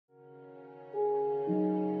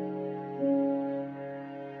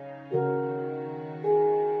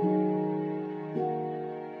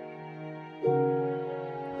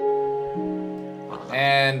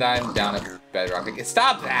and I'm down at bedrock.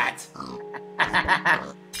 Stop that!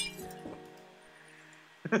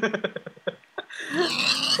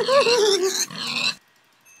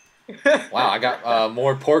 Wow, I got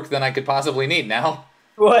more pork than I could possibly need now.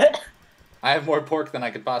 What? I have more pork than I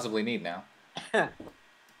could possibly need now.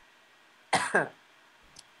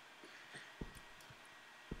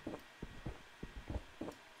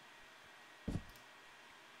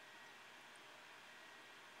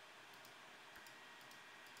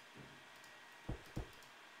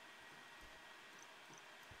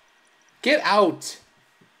 Get out!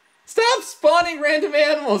 Stop spawning random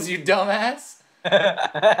animals, you dumbass! I'm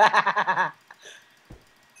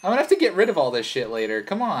gonna have to get rid of all this shit later.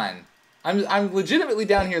 Come on. I'm legitimately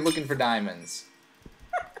down here looking for diamonds.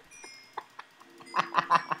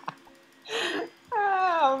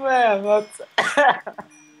 Oh man, that's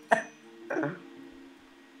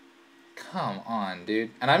Come on,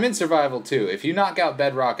 dude. And I'm in survival too. If you knock out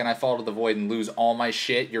bedrock and I fall to the void and lose all my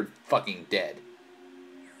shit, you're fucking dead.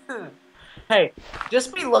 Hey,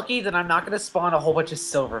 just be lucky that I'm not gonna spawn a whole bunch of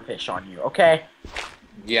silverfish on you, okay?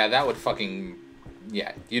 Yeah, that would fucking...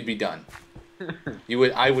 Yeah, you'd be done.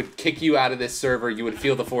 I would kick you out of this server. You would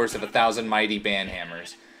feel the force of 1,000 mighty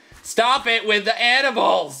banhammers. Stop it with the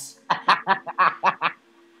animals!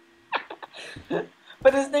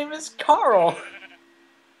 But his name is Carl.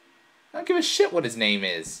 I don't give a shit what his name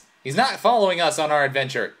is. He's not following us on our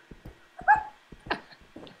adventure.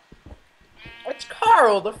 It's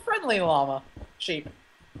Carl, the friendly llama sheep.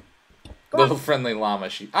 Little friendly llama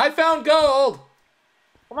sheep. I found gold!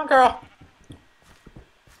 Come on, Carl.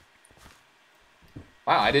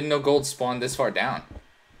 Wow, I didn't know gold spawned this far down.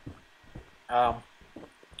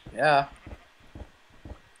 Yeah.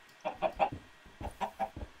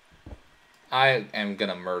 I am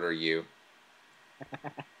gonna murder you.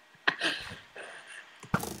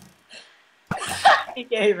 You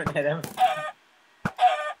can't even hit him.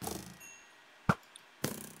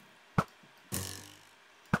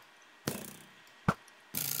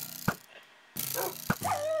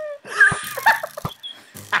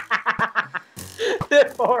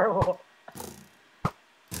 It's horrible.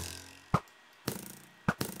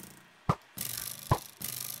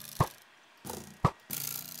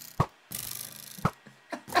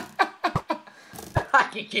 I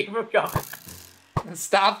can keep him going.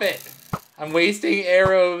 Stop it! I'm wasting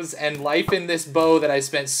arrows and life in this bow that I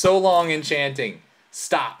spent so long enchanting.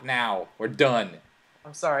 Stop now. We're done.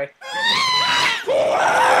 I'm sorry.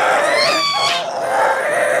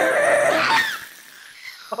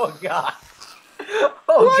 Oh god.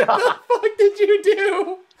 Oh what god. the fuck did you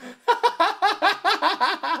do?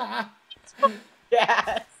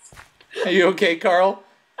 Yes. Are you okay, Carl?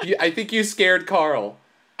 I think you scared Carl.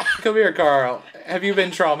 Come here, Carl. Have you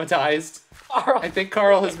been traumatized? Carl. I think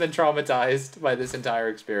Carl has been traumatized by this entire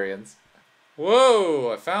experience.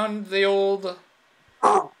 Whoa, I found the old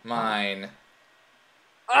mine.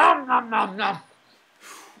 Nom nom nom.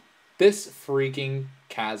 This freaking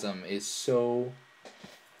chasm is so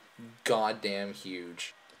goddamn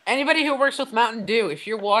huge. Anybody who works with Mountain Dew, if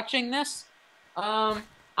you're watching this, I'm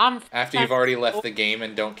After you've already left the game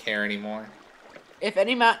and don't care anymore. If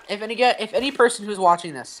any person who's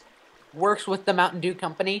watching this works with the Mountain Dew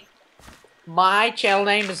company, my channel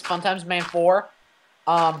name is Funtimesman4.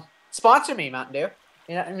 Sponsor me, Mountain Dew.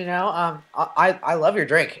 I love your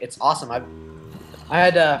drink. It's awesome. I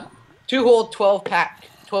had 2 whole 12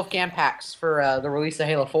 can packs for the release of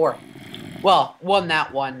Halo 4. Well, one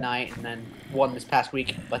that one night and then one this past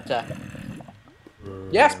week. But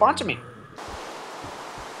yeah, sponsor me.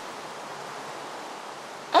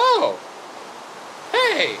 Oh!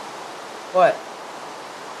 Hey! What?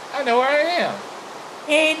 I know where I am.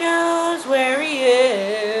 He knows where he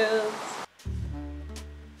is.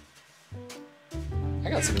 I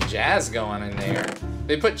got some jazz going in there.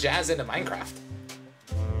 They put jazz into Minecraft.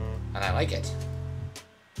 And I like it.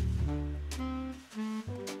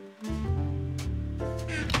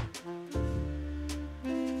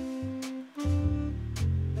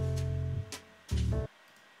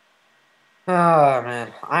 Oh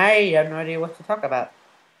man, I have no idea what to talk about.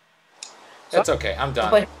 That's okay. I'm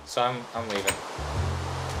done. So I'm leaving.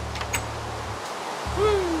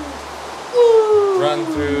 Woo. Run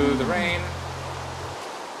through the rain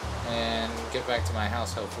and get back to my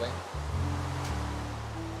house, hopefully.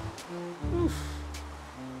 Oof.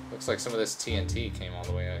 Looks like some of this TNT came all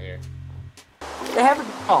the way out here. They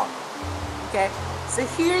haven't talked. Okay, so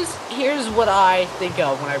here's what I think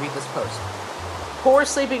of when I read this post. Poor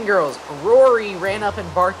sleeping girls. Rory ran up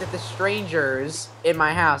and barked at the strangers in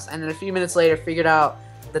my house, and then a few minutes later figured out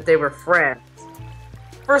that they were friends.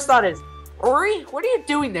 First thought is, Rory, what are you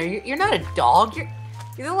doing there? You're not a dog.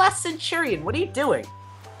 You're the last Centurion. What are you doing?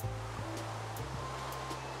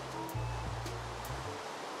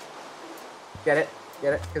 Get it?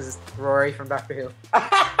 Get it? Because it's Rory from Doctor Who.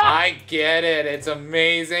 I get it. It's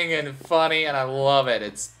amazing and funny, and I love it.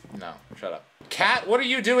 It's... No, shut up. Cat, what are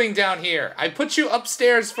you doing down here? I put you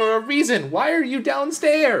upstairs for a reason. Why are you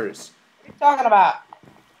downstairs? What are you talking about?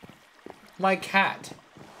 My cat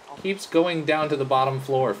keeps going down to the bottom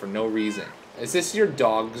floor for no reason. Is this your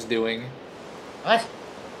dog's doing? What?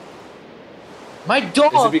 My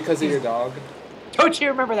dog! Is it because of your dog? Don't you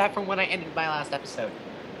remember that from when I ended my last episode?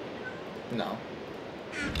 No.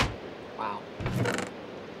 Wow.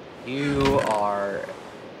 You are...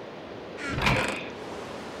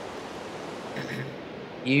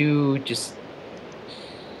 You just...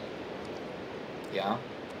 Yeah?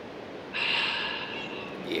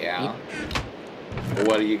 Yeah? Well,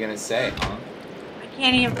 what are you gonna say, huh? I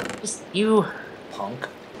can't even... Just... You... Punk?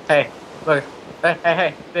 Hey, look.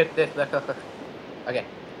 Hey. Look. Okay.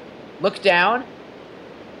 Look down.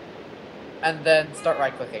 And then start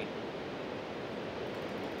right-clicking.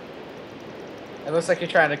 It looks like you're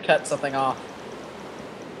trying to cut something off.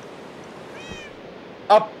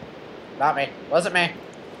 Oh! Not me. Wasn't me.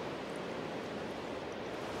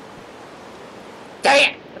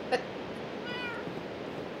 Dang it!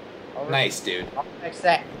 Nice, dude. I'll fix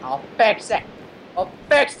it. I'll fix it.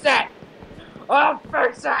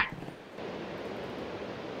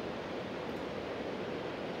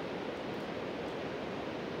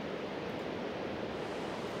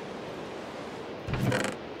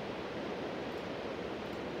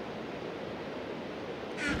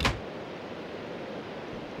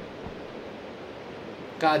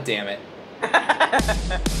 God damn it.